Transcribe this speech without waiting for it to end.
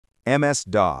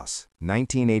MS-DOS,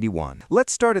 1981.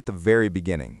 Let's start at the very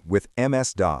beginning with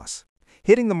MS-DOS.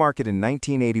 Hitting the market in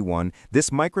 1981,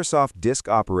 this Microsoft disk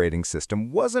operating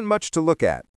system wasn't much to look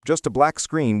at, just a black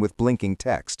screen with blinking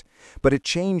text. But it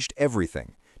changed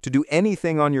everything. To do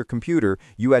anything on your computer,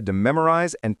 you had to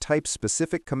memorize and type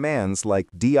specific commands like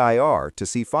dir to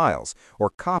see files,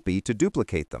 or copy to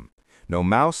duplicate them. No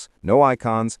mouse, no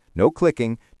icons, no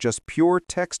clicking, just pure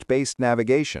text-based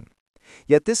navigation.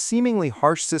 Yet this seemingly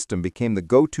harsh system became the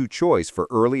go-to choice for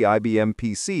early IBM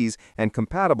PCs and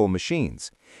compatible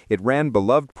machines. It ran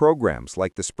beloved programs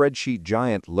like the spreadsheet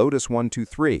giant Lotus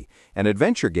 1-2-3 and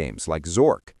adventure games like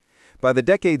Zork. By the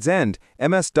decade's end,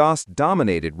 MS-DOS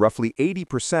dominated roughly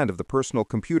 80% of the personal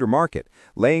computer market,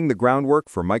 laying the groundwork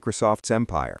for Microsoft's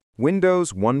empire.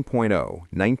 Windows 1.0,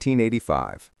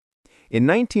 1985. In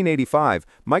 1985,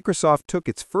 Microsoft took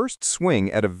its first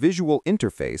swing at a visual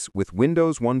interface with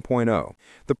Windows 1.0.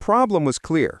 The problem was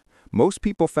clear. Most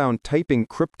people found typing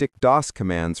cryptic DOS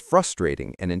commands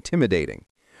frustrating and intimidating.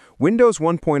 Windows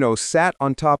 1.0 sat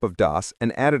on top of DOS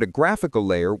and added a graphical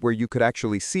layer where you could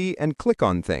actually see and click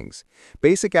on things.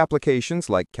 Basic applications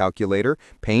like Calculator,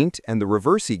 Paint, and the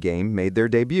Reversi game made their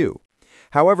debut.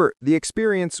 However, the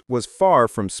experience was far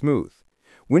from smooth.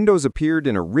 Windows appeared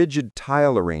in a rigid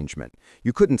tile arrangement.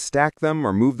 You couldn't stack them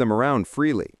or move them around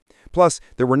freely. Plus,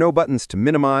 there were no buttons to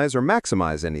minimize or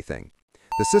maximize anything.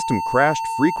 The system crashed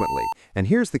frequently, and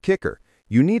here's the kicker.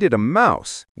 You needed a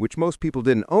mouse, which most people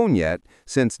didn't own yet,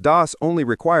 since DOS only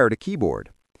required a keyboard.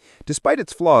 Despite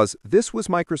its flaws, this was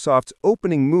Microsoft's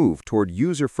opening move toward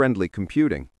user-friendly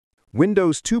computing.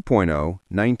 Windows 2.0,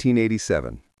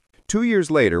 1987. 2 years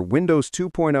later, Windows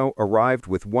 2.0 arrived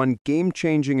with one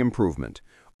game-changing improvement: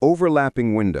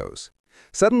 overlapping windows.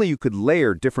 Suddenly you could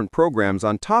layer different programs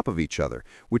on top of each other,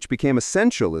 which became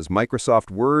essential as Microsoft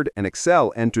Word and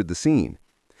Excel entered the scene.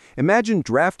 Imagine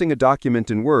drafting a document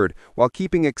in Word while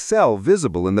keeping Excel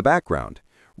visible in the background.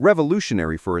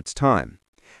 Revolutionary for its time.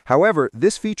 However,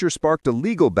 this feature sparked a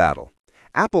legal battle.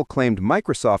 Apple claimed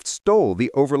Microsoft stole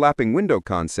the overlapping window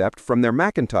concept from their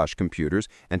Macintosh computers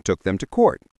and took them to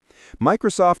court.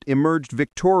 Microsoft emerged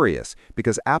victorious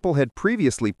because Apple had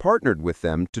previously partnered with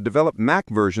them to develop Mac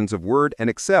versions of Word and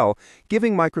Excel,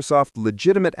 giving Microsoft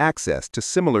legitimate access to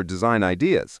similar design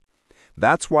ideas.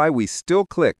 That's why we still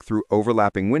click through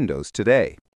overlapping windows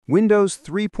today. Windows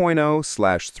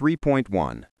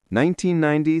 3.0/3.1,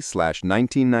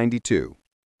 1990/1992.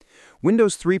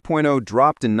 Windows 3.0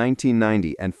 dropped in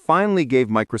 1990 and finally gave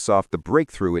Microsoft the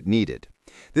breakthrough it needed.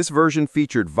 This version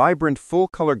featured vibrant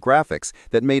full-color graphics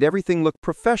that made everything look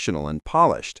professional and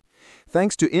polished.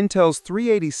 Thanks to Intel's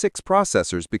 386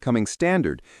 processors becoming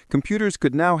standard, computers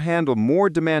could now handle more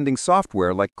demanding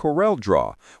software like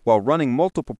CorelDRAW while running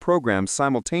multiple programs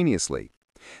simultaneously.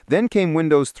 Then came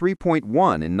Windows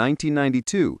 3.1 in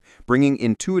 1992, bringing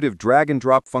intuitive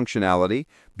drag-and-drop functionality,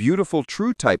 beautiful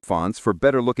TrueType fonts for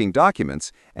better-looking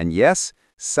documents, and yes,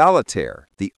 Solitaire,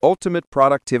 the ultimate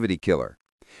productivity killer.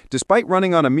 Despite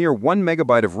running on a mere 1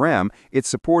 megabyte of RAM, it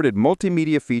supported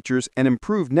multimedia features and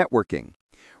improved networking.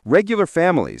 Regular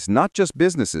families, not just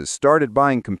businesses, started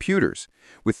buying computers.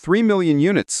 With 3 million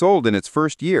units sold in its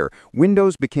first year,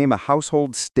 Windows became a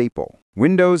household staple.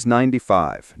 Windows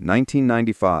 95,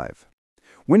 1995.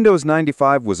 Windows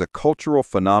 95 was a cultural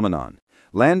phenomenon.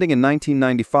 Landing in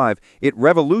 1995, it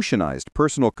revolutionized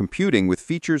personal computing with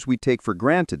features we take for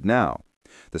granted now.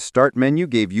 The Start menu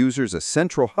gave users a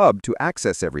central hub to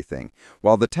access everything,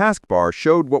 while the taskbar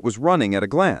showed what was running at a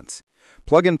glance.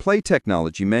 Plug-and-play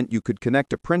technology meant you could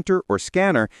connect a printer or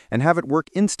scanner and have it work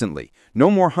instantly,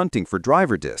 no more hunting for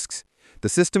driver disks. The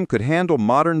system could handle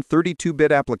modern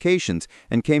 32-bit applications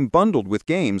and came bundled with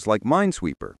games like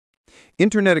Minesweeper.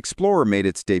 Internet Explorer made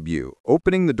its debut,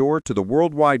 opening the door to the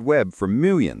World Wide Web for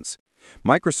millions.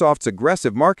 Microsoft's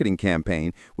aggressive marketing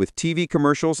campaign, with TV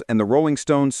commercials and the Rolling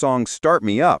Stones song Start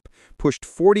Me Up, pushed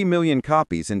 40 million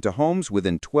copies into homes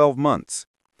within 12 months.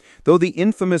 Though the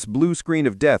infamous blue screen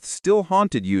of death still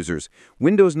haunted users,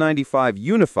 Windows 95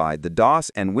 unified the DOS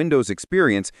and Windows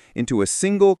experience into a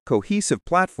single, cohesive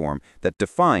platform that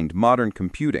defined modern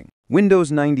computing.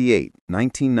 Windows 98,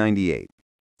 1998.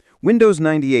 Windows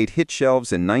 98 hit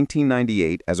shelves in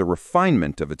 1998 as a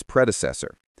refinement of its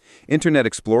predecessor. Internet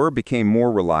Explorer became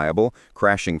more reliable,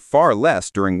 crashing far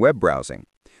less during web browsing.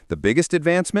 The biggest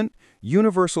advancement?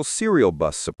 Universal serial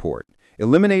bus support,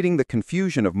 eliminating the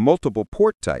confusion of multiple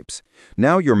port types.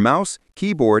 Now your mouse,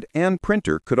 keyboard, and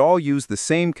printer could all use the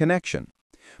same connection.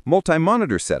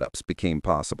 Multi-monitor setups became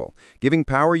possible, giving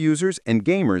power users and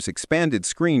gamers expanded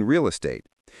screen real estate.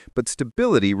 But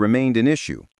stability remained an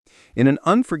issue. In an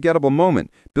unforgettable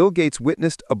moment, Bill Gates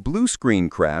witnessed a blue screen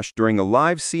crash during a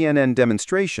live CNN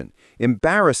demonstration,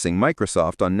 embarrassing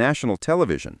Microsoft on national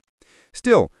television.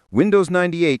 Still, Windows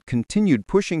 98 continued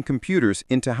pushing computers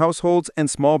into households and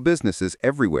small businesses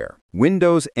everywhere.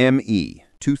 Windows ME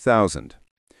 2000.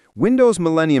 Windows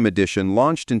Millennium Edition,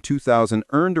 launched in 2000,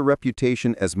 earned a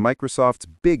reputation as Microsoft's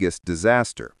biggest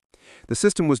disaster. The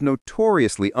system was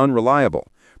notoriously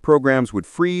unreliable. Programs would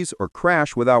freeze or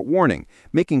crash without warning,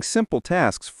 making simple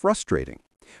tasks frustrating.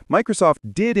 Microsoft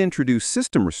did introduce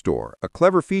System Restore, a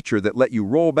clever feature that let you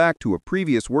roll back to a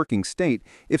previous working state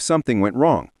if something went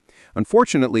wrong.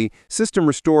 Unfortunately, System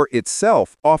Restore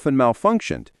itself often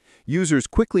malfunctioned. Users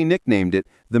quickly nicknamed it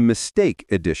the Mistake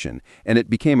Edition, and it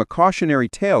became a cautionary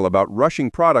tale about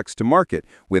rushing products to market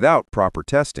without proper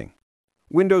testing.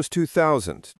 Windows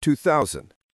 2000.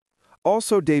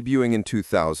 Also debuting in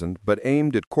 2000, but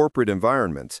aimed at corporate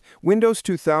environments, Windows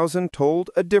 2000 told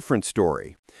a different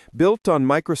story. Built on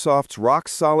Microsoft's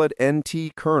rock-solid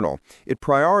NT kernel, it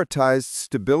prioritized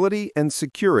stability and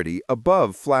security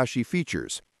above flashy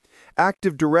features.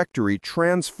 Active Directory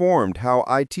transformed how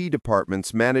IT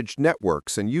departments managed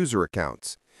networks and user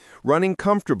accounts. Running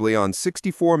comfortably on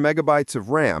 64 megabytes of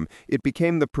RAM, it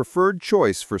became the preferred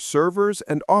choice for servers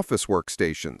and office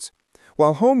workstations.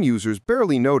 While home users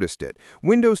barely noticed it,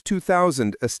 Windows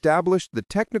 2000 established the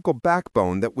technical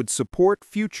backbone that would support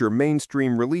future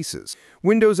mainstream releases.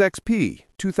 Windows XP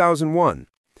 2001.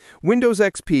 Windows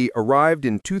XP arrived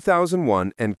in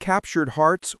 2001 and captured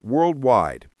hearts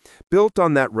worldwide. Built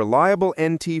on that reliable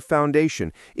NT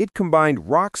foundation, it combined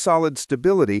rock-solid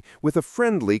stability with a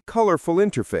friendly, colorful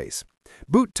interface.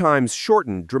 Boot times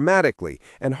shortened dramatically,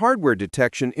 and hardware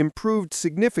detection improved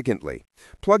significantly.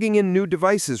 Plugging in new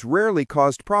devices rarely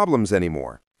caused problems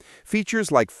anymore.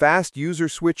 Features like fast user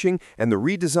switching and the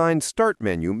redesigned Start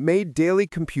menu made daily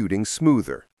computing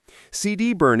smoother.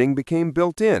 CD burning became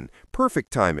built-in,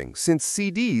 perfect timing since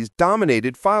CDs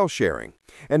dominated file sharing.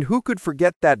 And who could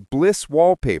forget that Bliss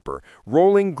wallpaper,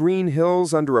 rolling green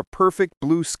hills under a perfect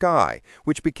blue sky,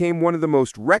 which became one of the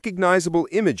most recognizable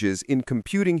images in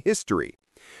computing history.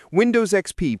 Windows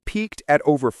XP peaked at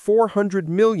over 400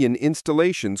 million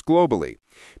installations globally.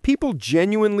 People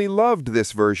genuinely loved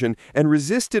this version and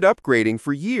resisted upgrading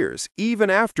for years, even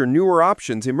after newer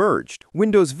options emerged.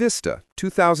 Windows Vista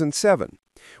 2007.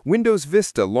 Windows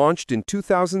Vista launched in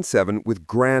 2007 with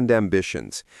grand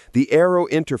ambitions. The Aero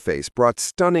interface brought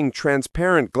stunning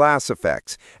transparent glass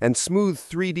effects and smooth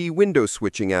 3D window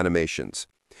switching animations.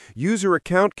 User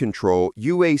Account Control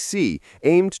 (UAC)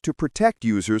 aimed to protect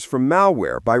users from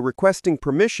malware by requesting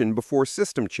permission before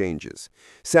system changes.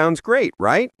 Sounds great,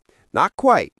 right? Not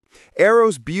quite.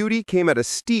 Aero's beauty came at a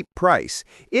steep price.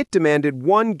 It demanded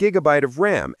 1 gigabyte of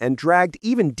RAM and dragged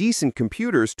even decent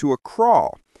computers to a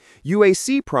crawl.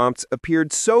 UAC prompts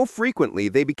appeared so frequently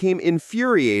they became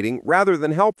infuriating rather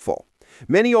than helpful.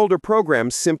 Many older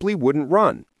programs simply wouldn't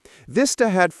run. Vista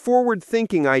had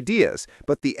forward-thinking ideas,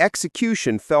 but the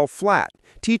execution fell flat,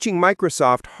 teaching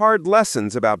Microsoft hard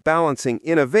lessons about balancing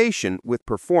innovation with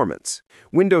performance.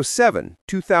 Windows 7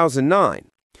 2009.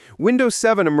 Windows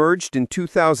 7 emerged in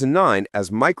 2009 as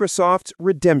Microsoft's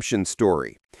redemption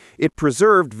story. It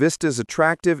preserved Vista's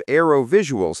attractive Aero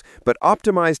visuals, but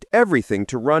optimized everything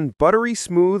to run buttery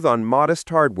smooth on modest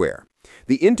hardware.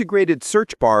 The integrated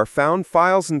search bar found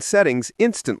files and settings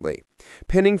instantly.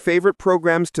 Pinning favorite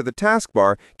programs to the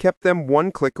taskbar kept them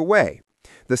one click away.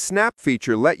 The Snap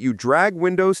feature let you drag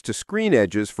windows to screen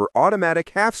edges for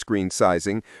automatic half-screen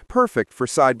sizing, perfect for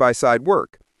side-by-side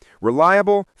work.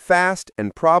 Reliable, fast,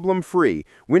 and problem-free,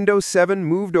 Windows 7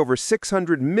 moved over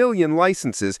 600 million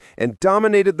licenses and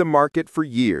dominated the market for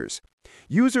years.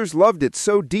 Users loved it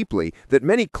so deeply that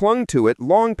many clung to it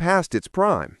long past its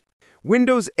prime.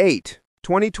 Windows 8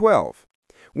 2012.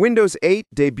 Windows 8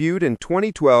 debuted in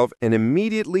 2012 and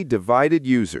immediately divided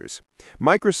users.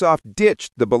 Microsoft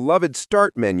ditched the beloved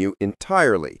Start menu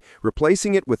entirely,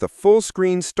 replacing it with a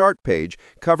full-screen Start page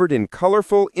covered in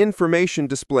colorful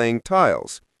information-displaying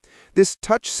tiles. This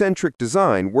touch-centric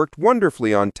design worked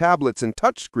wonderfully on tablets and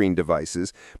touchscreen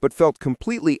devices, but felt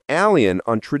completely alien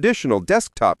on traditional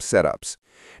desktop setups.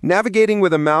 Navigating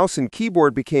with a mouse and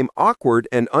keyboard became awkward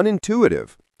and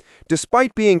unintuitive.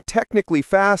 Despite being technically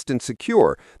fast and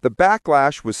secure, the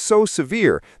backlash was so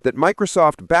severe that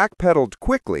Microsoft backpedaled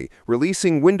quickly,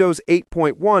 releasing Windows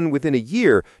 8.1 within a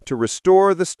year to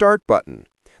restore the Start button.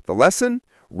 The lesson?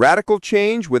 Radical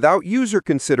change without user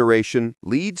consideration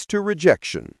leads to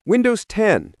rejection. Windows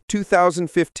 10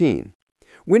 2015.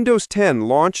 Windows 10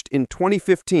 launched in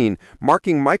 2015,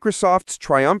 marking Microsoft's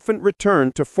triumphant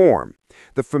return to form.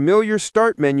 The familiar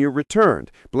Start menu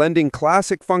returned, blending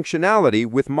classic functionality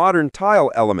with modern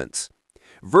tile elements.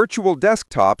 Virtual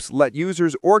desktops let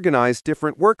users organize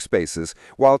different workspaces,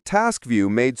 while Task View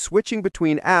made switching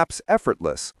between apps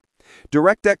effortless.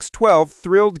 DirectX 12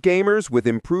 thrilled gamers with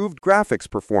improved graphics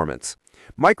performance.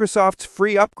 Microsoft's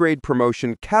free upgrade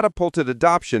promotion catapulted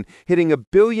adoption, hitting 1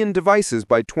 billion devices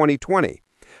by 2020.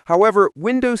 However,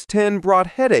 Windows 10 brought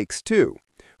headaches too.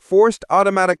 Forced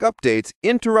automatic updates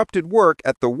interrupted work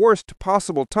at the worst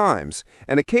possible times,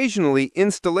 and occasionally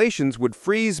installations would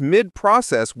freeze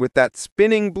mid-process with that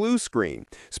spinning blue screen,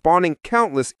 spawning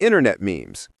countless internet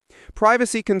memes.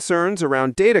 Privacy concerns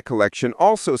around data collection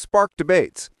also sparked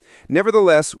debates.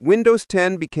 Nevertheless, Windows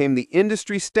 10 became the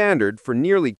industry standard for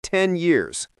nearly 10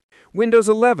 years. Windows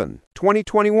 11,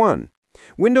 2021.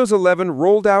 Windows 11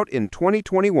 rolled out in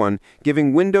 2021,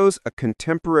 giving Windows a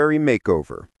contemporary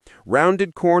makeover.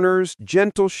 Rounded corners,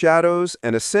 gentle shadows,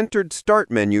 and a centered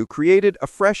Start menu created a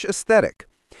fresh aesthetic.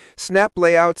 Snap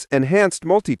layouts enhanced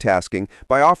multitasking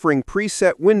by offering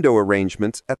preset window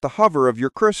arrangements at the hover of your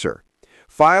cursor.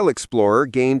 File Explorer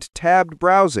gained tabbed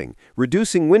browsing,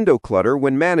 reducing window clutter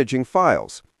when managing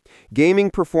files. Gaming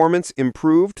performance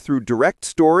improved through direct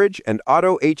storage and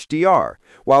auto HDR,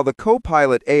 while the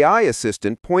Copilot AI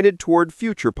assistant pointed toward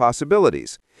future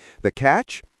possibilities. The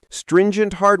catch?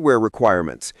 Stringent hardware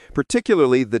requirements,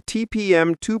 particularly the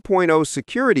TPM 2.0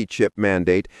 security chip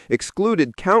mandate,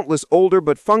 excluded countless older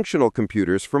but functional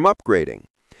computers from upgrading.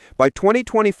 By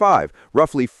 2025,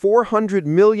 roughly 400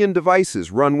 million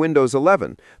devices run Windows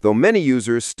 11, though many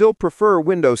users still prefer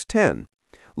Windows 10.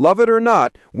 Love it or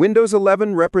not, Windows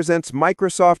 11 represents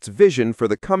Microsoft's vision for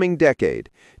the coming decade: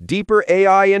 deeper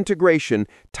AI integration,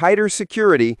 tighter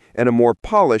security, and a more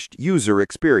polished user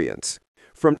experience.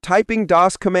 From typing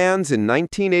DOS commands in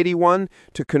 1981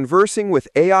 to conversing with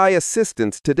AI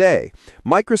assistants today,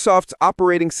 Microsoft's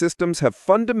operating systems have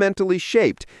fundamentally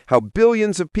shaped how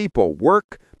billions of people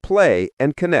work, play,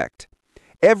 and connect.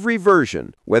 Every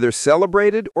version, whether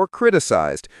celebrated or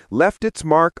criticized, left its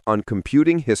mark on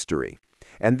computing history.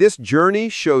 And this journey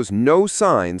shows no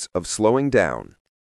signs of slowing down.